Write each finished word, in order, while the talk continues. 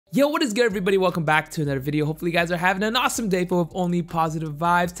Yo, what is good, everybody? Welcome back to another video. Hopefully you guys are having an awesome day full of only positive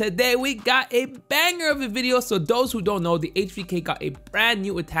vibes. Today we got a banger of a video. So those who don't know, the HVK got a brand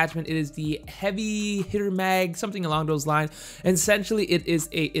new attachment. It is the heavy hitter mag, something along those lines. And essentially it is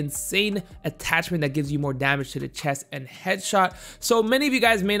a insane attachment that gives you more damage to the chest and headshot. So many of you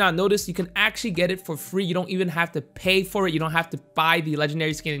guys may not notice, you can actually get it for free. You don't even have to pay for it. You don't have to buy the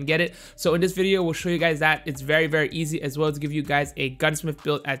legendary skin and get it. So in this video we'll show you guys that it's very easy, as well as give you guys a gunsmith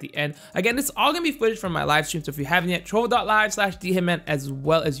build at the end. Again, this is all gonna be footage from my live stream, so if you haven't yet, trovo.live/thehitman, as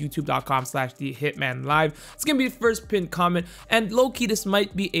well as youtube.com/thehitmanlive. It's gonna be the first pinned comment, and low-key this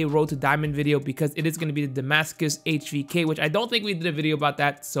might be a road to diamond video because it is gonna be the Damascus HVK, which I don't think we did a video about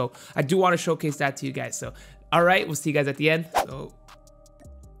that, so I do want to showcase that to you guys. So all right, we'll see you guys at the end. So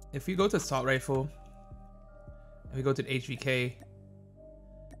if we go to assault rifle and we go to the HVK,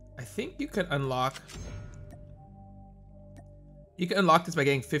 I think you can unlock this by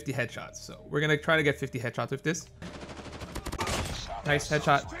getting 50 headshots. So we're gonna try to get 50 headshots with this. Nice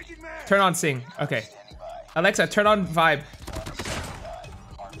headshot. Turn on sing. Okay. Alexa, turn on vibe.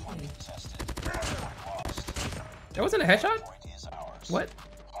 That wasn't a headshot? What?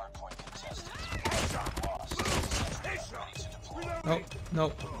 Nope,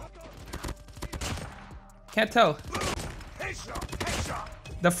 nope. Can't tell.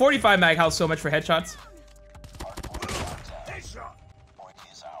 The 45 mag helps so much for headshots.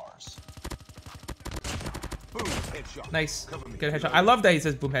 Nice. Good headshot. I love that he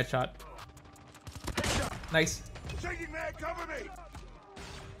says boom headshot. Nice.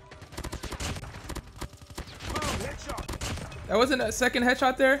 That wasn't a second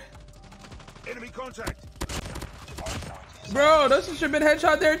headshot there? Enemy contact. Bro, those should have been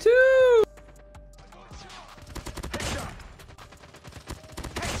headshot there too.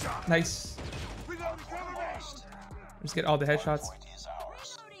 Nice. Just get all the headshots.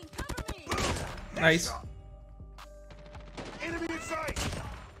 Nice.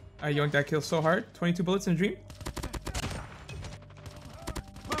 I yoinked that kill so hard. 22 bullets in a dream.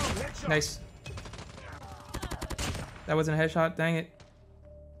 Nice. That wasn't a headshot. Dang it.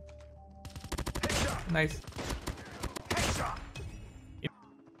 Nice.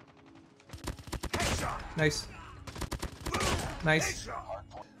 Nice. Nice.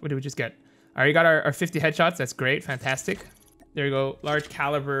 What did we just get? Alright, we got our 50 headshots. That's great. Fantastic. There we go. Large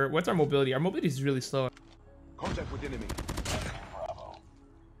caliber. What's our mobility? Our mobility is really slow. Contact with enemy.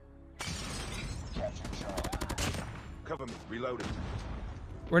 Cover me. Reloading.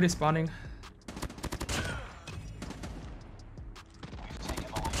 Where are they spawning?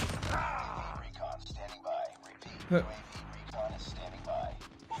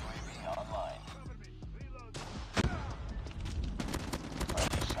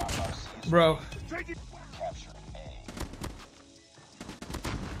 Bro.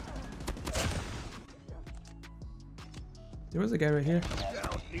 There was a guy right here.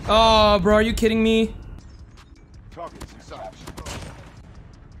 Oh, bro, are you kidding me?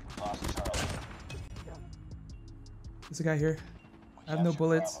 There's a guy here. I have no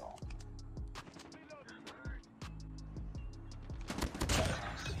bullets.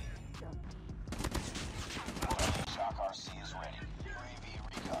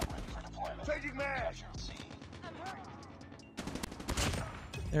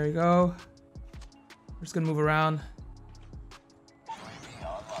 There we go. We're just gonna move around.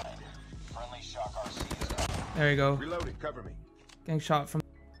 There you go. Reloading, cover me. Getting shot from.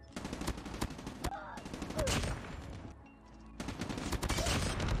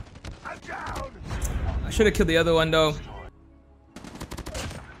 I should have killed the other one though.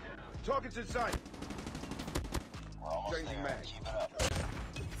 Targets in sight.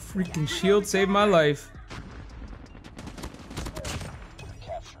 Freaking shield saved my life.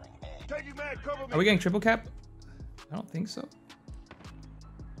 Are we getting triple cap? I don't think so.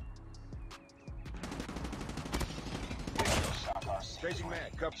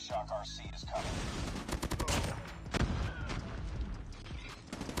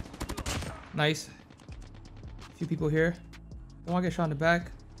 Nice. A few people here. Don't want to get shot in the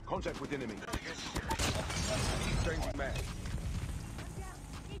back. Contact with enemy.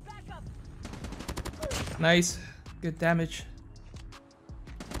 Nice. Good damage.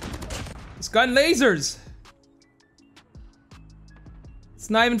 This gun lasers. It's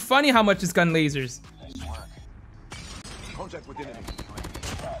not even funny how much this gun lasers. Contact with enemy.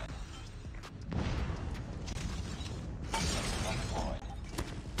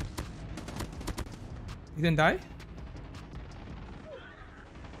 You didn't die?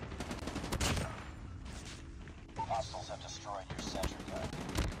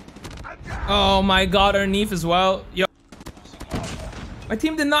 Oh my god, underneath as well. Yo. My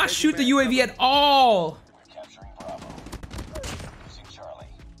team did not shoot the UAV at all. We're capturing Bravo. Losing Charlie.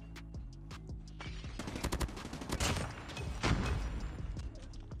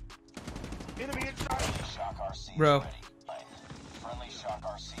 Enemy inside. Friendly shock RC Bro. is ready. Friendly shock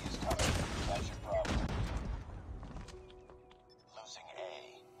RC is coming. Captured Bravo. Losing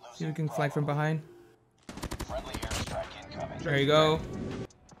A. See if we can flank from behind. Friendly airstrike incoming. There you go.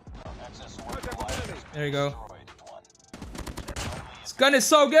 Access orbital. There you go. Destroyed. One. This gun is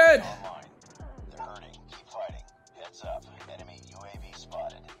so good. Online. They're hurting. Keep fighting. Heads up. Enemy UAV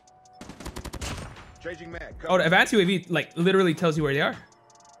spotted. Changing mag. Oh, the advanced UAV like literally tells you where they are.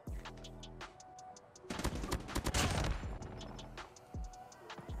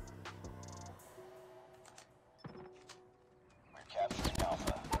 We're capturing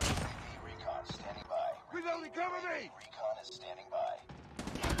Alpha. UAV recon standing by. Reloading, cover me! Recon is standing by.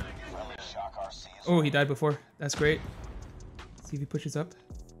 Friendly shock RC is Oh, he died before. That's great. See if he pushes up.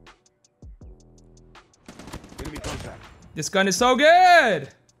 enemy contact. This gun is so good.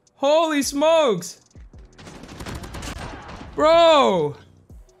 Holy smokes. Bro.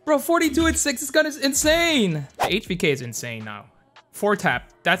 Bro, 42 and 6. This gun is insane. The HVK is insane now.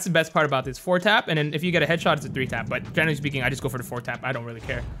 4-tap. That's the best part about this. 4-tap, and then if you get a headshot, it's a 3-tap. But generally speaking, I just go for the 4-tap. I don't really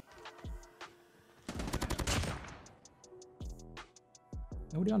care.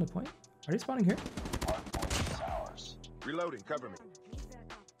 Nobody on the point? Are they spawning here? Hardpoint is ours. Reloading, cover me.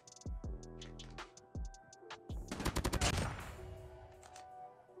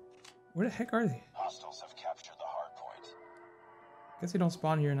 Where the heck are they? Hostiles have captured the hardpoint. Guess they don't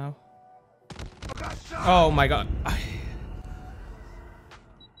spawn here now. Oh my god.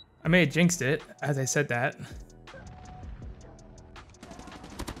 I may have jinxed it as I said that.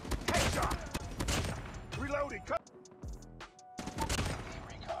 Headshot. Reloading, cover.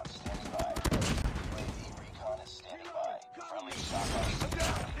 Recon standing by. UAV recon is standing by. Friendly shock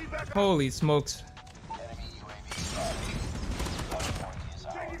RC. Holy smokes. Enemy UAV spotted. Hardpoint is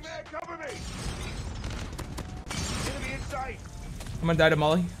ours. Cover me. Enemy in sight. I'm gonna die to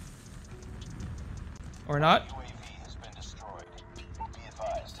Molly. Or not. UAV has been destroyed. Be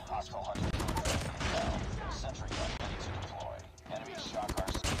advised, hostile hunter inbound. Sentry gun ready to deploy. Enemy shock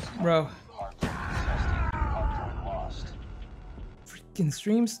RC is coming. Bro. Hardpoint contested. Hardpoint lost. Freaking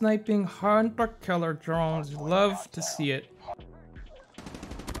stream sniping hunter killer drones. Love to see it.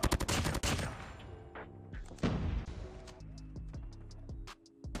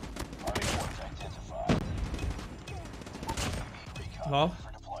 Hardpoint identified. Recon Lol.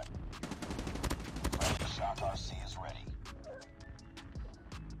 for deployment. Friendly shock RC is ready.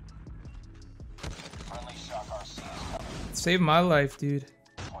 Friendly shock RC is coming. Saved my life, dude.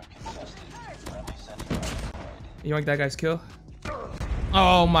 Point contested. Friendly sentry gun deployed. You want that guy's kill?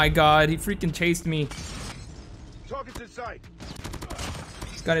 Oh my god, he freaking chased me. Targets in sight.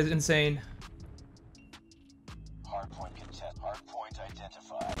 This gun is insane. Hardpoint contest. Hardpoint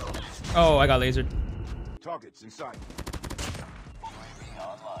identified. Oh, I got lasered. Targets in sight. UAV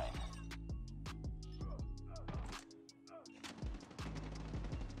online.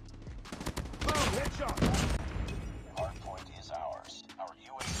 Boom, headshot. Hardpoint is ours. Our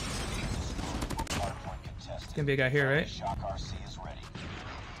UAV is destroyed. Hardpoint contested. It's gonna be a guy here, right? Shock RC is ready.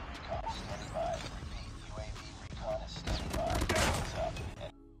 UAV recon standing by. Repeat, UAV recon is standing by. Hands up.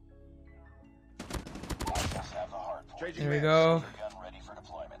 Hostiles have the hardpoint. There we go. Gun ready for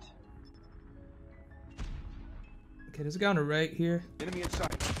deployment. Okay, there's a guy on the right here. Enemy in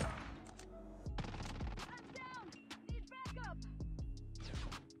sight.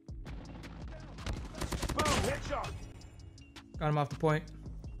 Boom, headshot. Got him off the point.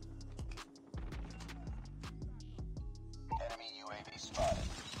 Enemy UAV spotted.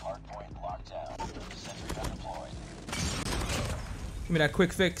 Hardpoint locked down. Sentry gun deployed. Give me that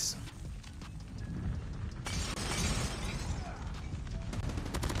quick fix.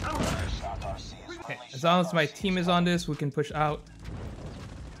 Shock RC is Okay, friendly. as long as my team is on this, we can push out.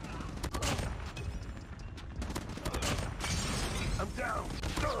 I'm down.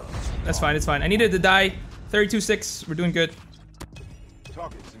 That's fine, it's fine. I needed to die. 32-6, we're doing good.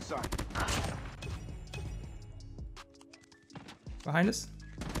 Targets in sight. Behind us.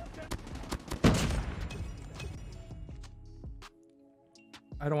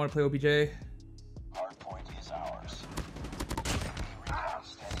 I don't want to play OBJ. Hardpoint is ours. Recon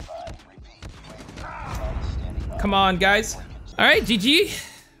standing by. Repeat, UAV recon standing by. Come on, guys. All right, GG.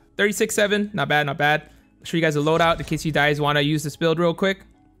 36-7, not bad, not bad. I'll show you guys a loadout in case you guys want to use this build real quick.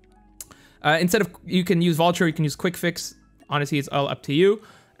 Instead of, you can use Vulture, you can use Quick Fix. Honestly, it's all up to you.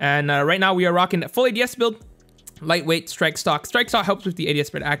 And right now we are rocking a full ADS build. Lightweight strike stock. Strike stock helps with the ADS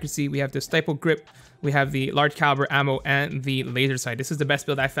spread accuracy. We have the staple grip We have the large caliber ammo and the laser sight. This is the best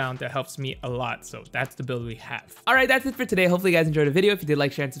build I found that helps me a lot. So that's the build we have. All right, that's it for today. Hopefully you guys enjoyed the video. If you did,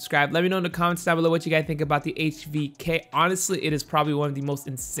 like, share, and subscribe. Let me know in the comments down below what you guys think about the HVK. Honestly, it is probably one of the most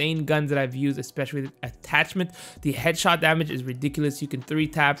insane guns that I've used, especially with attachment. The headshot damage is ridiculous. You can 3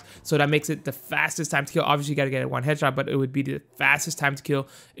 taps, so that makes it the fastest time to kill. Obviously, you got to get it 1 headshot, but it would be the fastest time to kill.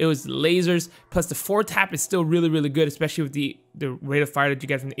 It was lasers, plus the 4 tap is still really, really good, especially with the rate of fire that you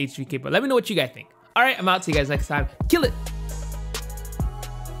get from the HVK. But let me know what you guys think. All right, I'm out. See you guys next time. Kill it.